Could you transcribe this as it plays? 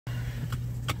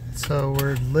So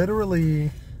we're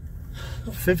literally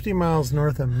 50 miles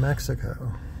north of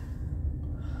Mexico.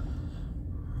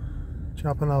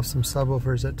 Dropping off some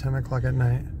subwoofers at 10 o'clock at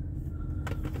night.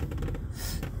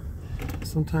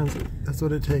 Sometimes that's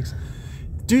what it takes.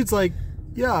 Dude's like,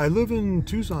 yeah, I live in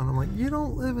Tucson. I'm like, you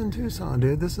don't live in Tucson,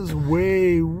 dude. This is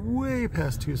way, way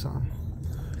past Tucson.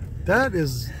 That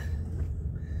is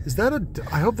that a,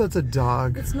 I hope that's a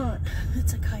dog. It's not.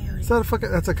 It's a coyote. It's not a fucking,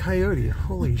 that's a coyote.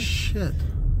 Holy shit.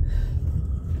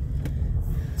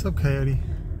 What's up, coyote?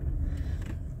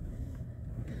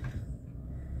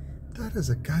 That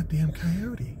is a goddamn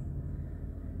coyote.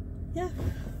 Yeah.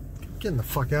 Getting the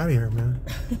fuck out of here, man.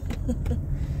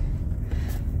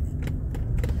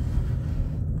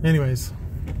 Anyways,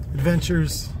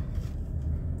 adventures.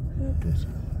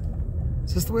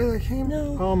 Is this the way that came?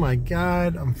 No. Oh my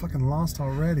god, I'm fucking lost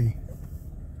already.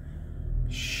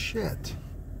 Shit.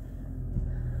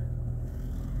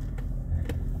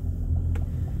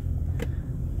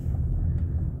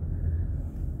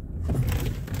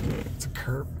 It's a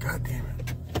curb. God damn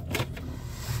it.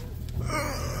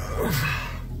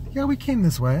 Yeah, we came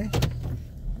this way.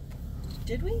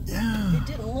 Did we? Yeah. It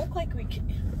didn't look like we could.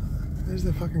 There's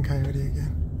the fucking coyote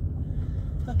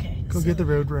again. Okay. Go get the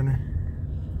roadrunner.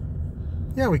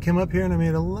 Yeah, we came up here and I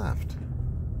made a left.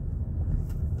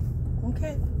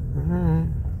 Okay. Alright.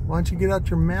 Why don't you get out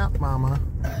your map, mama?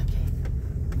 Okay.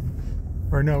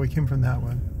 Or no, we came from that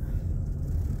one.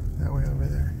 That way over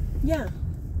there. Yeah.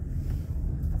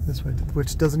 This way,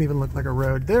 which doesn't even look like a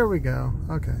road. There we go.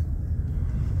 Okay.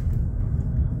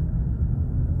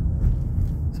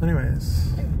 So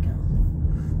anyways. There we go.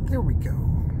 There we go.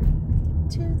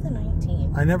 To the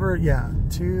 19. I never, yeah,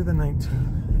 to the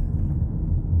 19.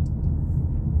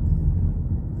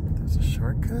 There's a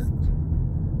shortcut?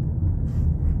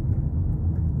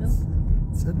 Nope.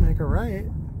 It said make a right.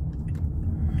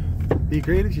 Be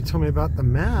great if you told me about the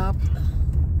map.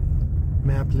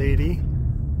 Map lady.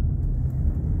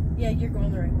 Yeah, you're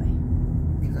going the right way.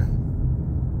 Okay.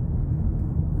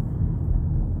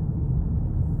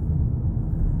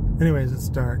 Anyways, it's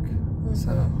dark.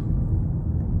 So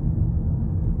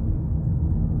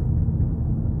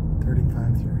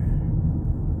 35 through.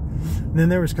 And then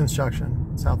there was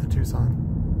construction south of Tucson.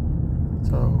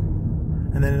 So,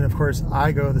 and then of course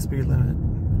I go the speed limit,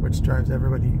 which drives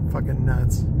everybody fucking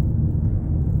nuts.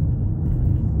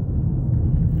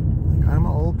 Like, I'm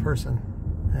an old person,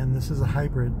 and this is a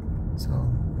hybrid, so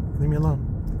leave me alone.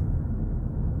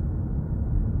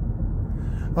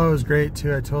 Oh, it was great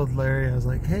too. I told Larry, I was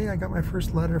like, hey, I got my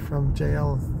first letter from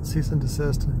JL, cease and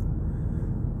desist.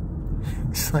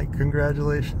 He's like,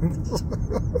 congratulations.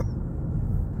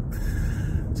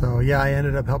 So yeah, I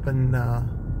ended up helping, I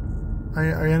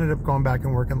ended up going back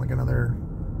and working like another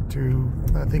 2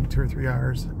 or 3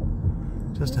 hours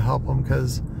just to help them,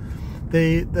 because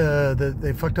they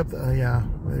fucked up the, yeah,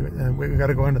 we got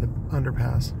to go into the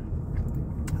underpass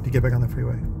to get back on the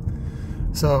freeway.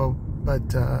 So,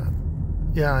 but,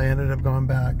 yeah, I ended up going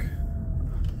back,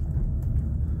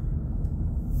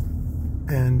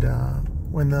 and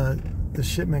when the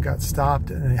shipment got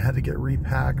stopped and it had to get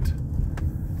repacked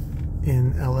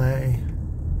in LA,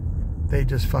 they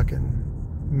just fucking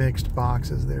mixed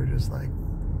boxes. They were just like,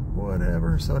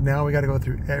 whatever. So now we got to go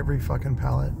through every fucking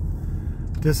pallet,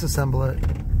 disassemble it,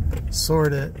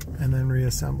 sort it, and then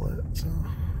reassemble it. So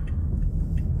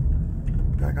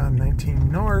back on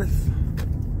 19 North.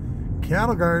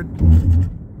 Cattle guard.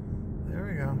 There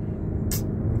we go.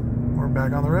 We're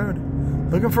back on the road.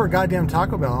 Looking for a goddamn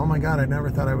Taco Bell. Oh my god, I never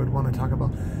thought I would want a Taco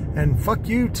Bell. And fuck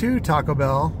you too, Taco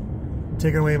Bell.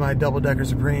 Taking away my double-decker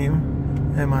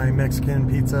Supreme and my Mexican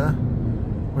pizza,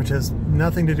 which has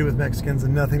nothing to do with Mexicans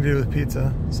and nothing to do with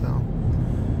pizza. So,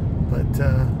 but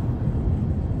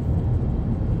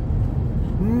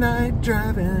night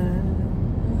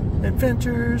driving,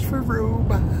 adventures for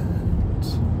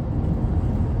robots.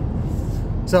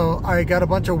 So I got a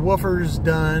bunch of woofers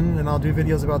done, and I'll do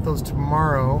videos about those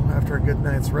tomorrow after a good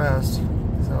night's rest.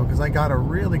 So, because I got a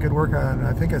really good workout, and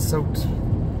I think I soaked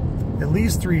at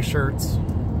least 3 shirts.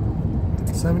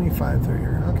 75 through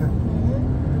here. Okay.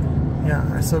 Yeah,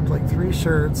 I soaked like 3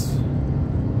 shirts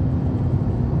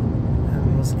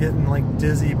and was getting like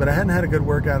dizzy, but I hadn't had a good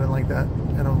workout in like that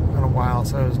in a while,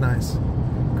 so it was nice.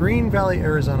 Green Valley,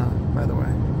 Arizona, by the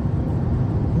way.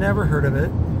 Never heard of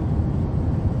it.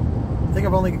 I think I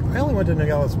only went to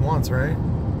Nogales once, right? I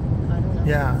don't know.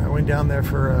 Yeah, I went down there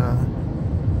for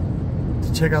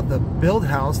to check out the build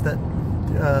house that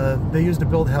they used a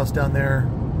build house down there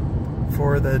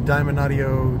for the Diamond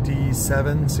Audio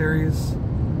D7 series,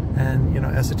 and you know,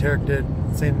 Esoteric did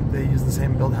the same. They used the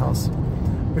same build house,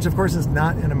 which of course is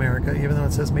not in America, even though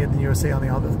it says made in the USA on the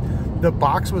all. The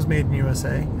box was made in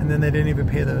USA, and then they didn't even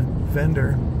pay the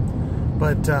vendor.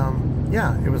 But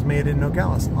yeah, it was made in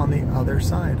Nogales, on the other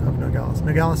side of Nogales.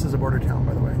 Nogales is a border town,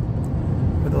 by the way,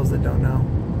 for those that don't know.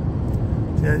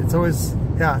 So yeah, it's always,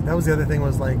 yeah, that was the other thing,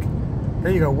 was like,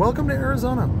 there you go, welcome to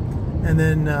Arizona. And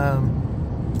then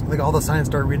like all the signs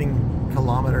start reading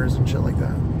kilometers and shit like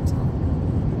that. So.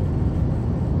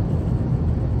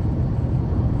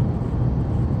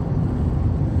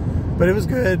 But it was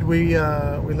good. We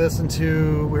listened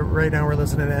to, right now we're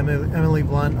listening to Emily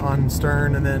Blunt on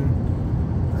Stern, and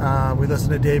then we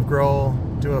listened to Dave Grohl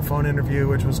do a phone interview,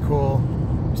 which was cool.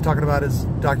 He's talking about his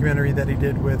documentary that he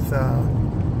did with,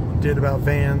 did about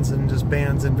vans and just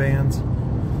bands and vans.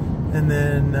 And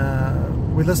then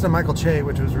we listened to Michael Che,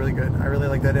 which was really good. I really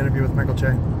like that interview with Michael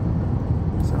Che.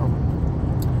 So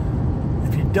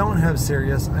if you don't have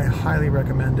Sirius, I highly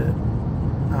recommend it.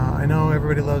 I know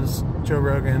everybody loves Joe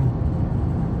Rogan,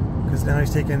 because now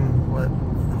he's taking, what,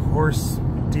 horse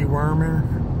dewormer,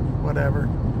 whatever.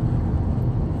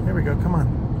 Here we go, come on.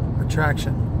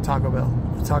 Attraction, Taco Bell.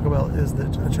 Taco Bell is the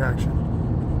attraction.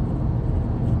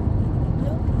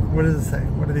 Nope. What does it say?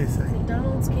 What do these say?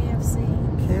 McDonald's, KFC.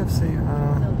 KFC,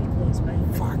 They'll be closed by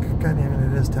now. fuck, god damn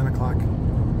it, it is 10 o'clock.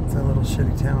 It's a little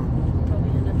shitty town.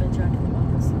 Probably end up at Jack in the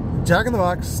Box. Jack in the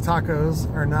Box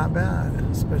tacos are not bad,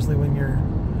 especially when you're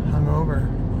hungover.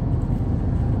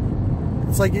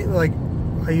 It's like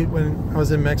when I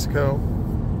was in Mexico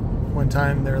one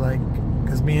time, they're like,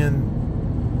 because me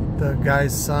and the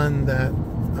guy's son that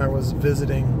I was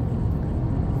visiting,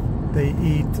 they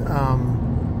eat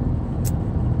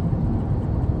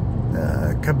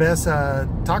cabeza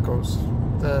tacos.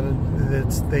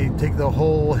 They take the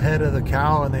whole head of the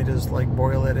cow and they just like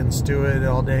boil it and stew it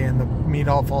all day, and the meat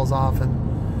all falls off,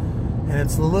 and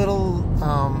it's a little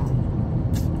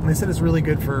they said it's really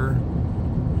good for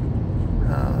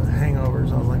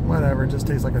hangovers. I was like, whatever, it just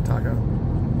tastes like a taco.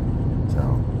 So,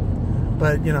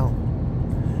 but you know,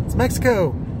 it's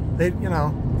Mexico. They, you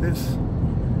know,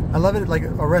 I love it. Like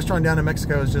a restaurant down in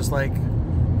Mexico is just like,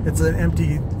 it's an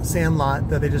empty sand lot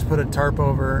that they just put a tarp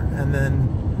over, and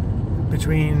then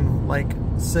between like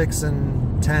 6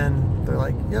 and 10, they're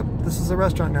like, yep, this is a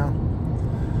restaurant now.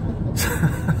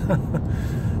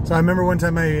 So I remember one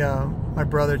time my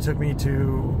brother took me to,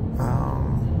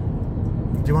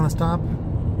 do you want to stop?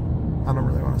 I don't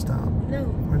really want to stop. No.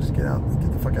 We'll just get out,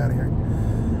 get the fuck out of here.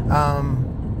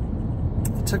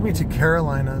 He took me to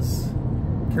Carolinas,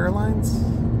 I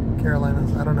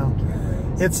don't know.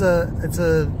 It's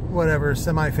a whatever,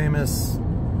 semi-famous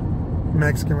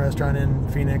Mexican restaurant in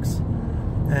Phoenix,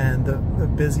 and the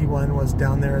busy one was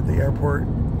down there at the airport,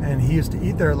 and he used to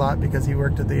eat there a lot because he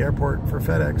worked at the airport for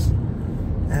FedEx.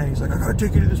 And he's like, I gotta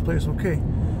take you to this place, okay?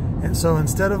 And so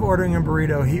instead of ordering a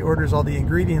burrito, he orders all the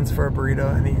ingredients for a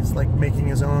burrito, and he's like making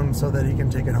his own so that he can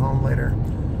take it home later.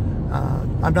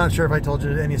 I'm not sure if I told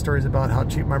you any stories about how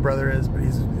cheap my brother is, but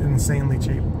he's insanely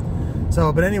cheap.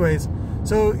 So, but anyways,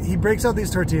 so he breaks out these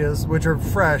tortillas, which are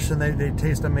fresh and they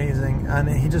taste amazing, and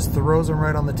he just throws them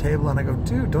right on the table, and I go,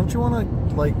 dude, don't you want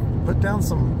to like put down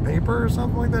some paper or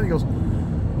something like that? He goes,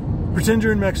 pretend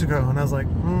you're in Mexico. And I was like,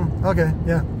 okay,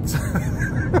 yeah.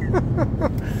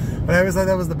 But I always thought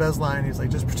that was the best line. He's like,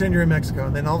 just pretend you're in Mexico,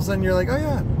 and then all of a sudden you're like, oh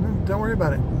yeah, don't worry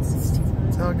about it.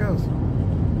 That's how it goes.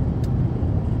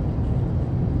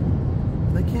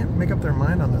 They can't make up their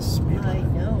mind on this speed limit. I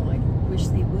know, I wish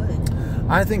they would.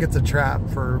 I think it's a trap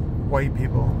for white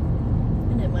people.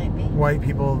 And it might be. White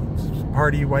people,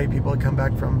 white people that come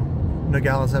back from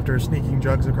Nogales after sneaking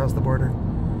drugs across the border.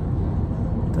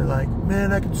 They're like,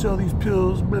 man, I can sell these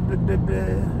pills, blah, blah, blah, blah.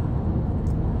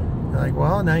 They're like,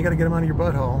 well, now you got to get them out of your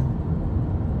butthole.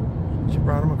 She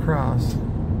brought them across.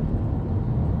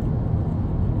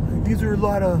 Like, these are a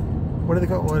lot of, what do they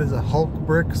call it? What is it? Hulk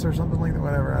bricks or something like that?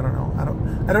 Whatever. I don't know.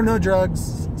 I don't know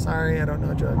drugs. Sorry, I don't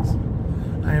know drugs.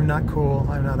 I am not cool.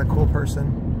 I'm not a cool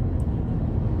person.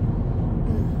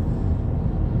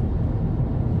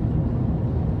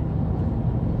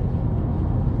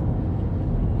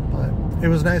 But it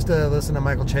was nice to listen to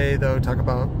Michael Che, though, talk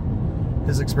about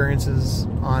his experiences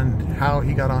on how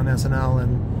he got on SNL,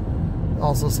 and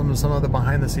also some of the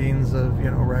behind the scenes of, you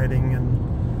know, writing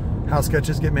and how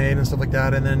sketches get made and stuff like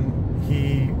that. And then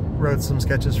he wrote some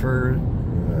sketches for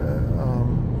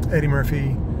Eddie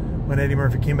Murphy. When Eddie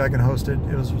Murphy came back and hosted,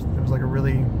 it was like a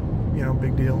really, you know,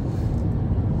 big deal.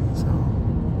 So,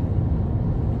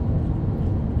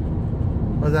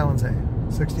 what does that one say?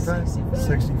 65?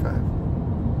 65.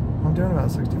 I'm doing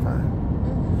about 65.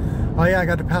 Oh yeah, I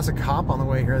got to pass a cop on the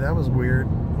way here. That was weird.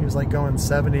 He was like going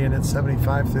 70 and it's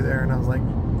 75 through there, and I was like,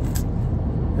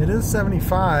 It is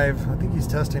 75. I think he's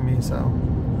testing me, so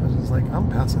I was just like, I'm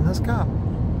passing this cop.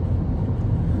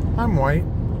 I'm white.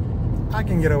 I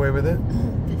can get away with it.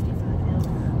 55,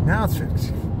 yeah. Now it's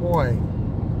 50. Boy.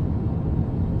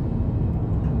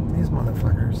 These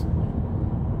motherfuckers.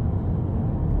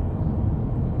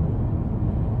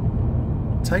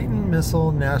 Titan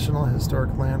Missile National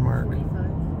Historic Landmark. 45.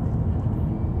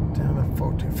 Down to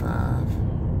 45.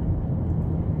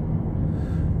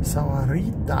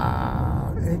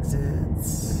 Sawarita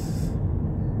exits.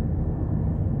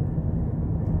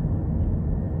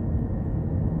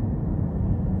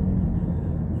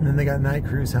 And then they got night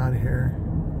cruise out here.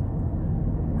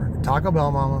 Taco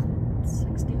Bell, mama.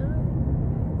 69.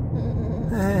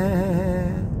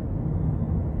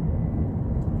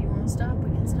 If you want to stop,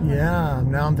 we can stop. Yeah,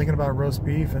 now I'm thinking about roast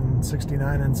beef and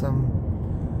 69 and some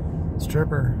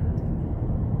stripper.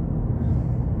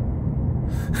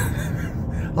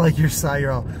 I like your sigh,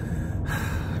 you're all,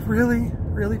 really?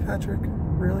 Really, Patrick?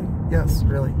 Really? Yes,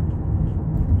 really.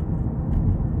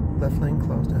 Left lane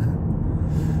closed ahead.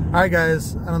 Alright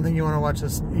guys, I don't think you want to watch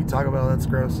us eat Taco Bell, that's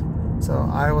gross. So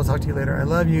I will talk to you later. I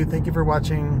love you, thank you for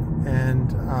watching,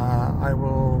 and I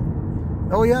will,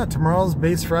 oh yeah, tomorrow's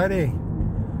Base Friday.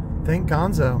 Thank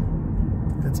Gonzo.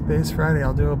 It's Base Friday.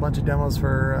 I'll do a bunch of demos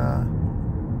for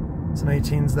some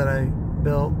 18s that I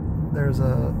built. There's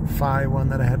a Phi one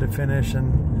that I had to finish,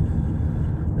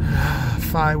 and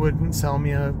Phi wouldn't sell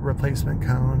me a replacement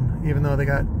cone, even though they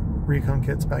got recone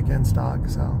kits back in stock.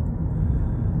 So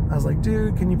I was like,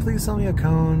 dude, can you please sell me a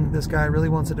cone? This guy really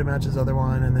wants it to match his other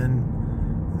one, and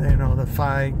then, you know, the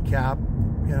Phi cap,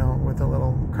 you know, with a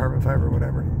little carbon fiber or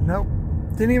whatever. Nope,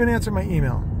 didn't even answer my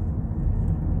email.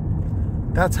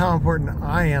 That's how important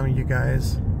I am, you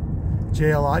guys.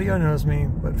 JL Audio knows me,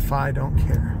 but Phi don't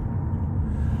care.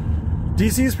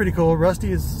 DC is pretty cool.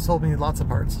 Rusty has sold me lots of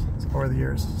parts over the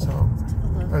years. So,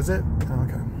 oh, is it? Oh,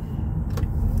 okay.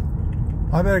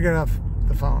 I better get off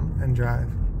the phone and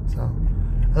drive. So,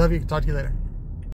 I love you. Talk to you later.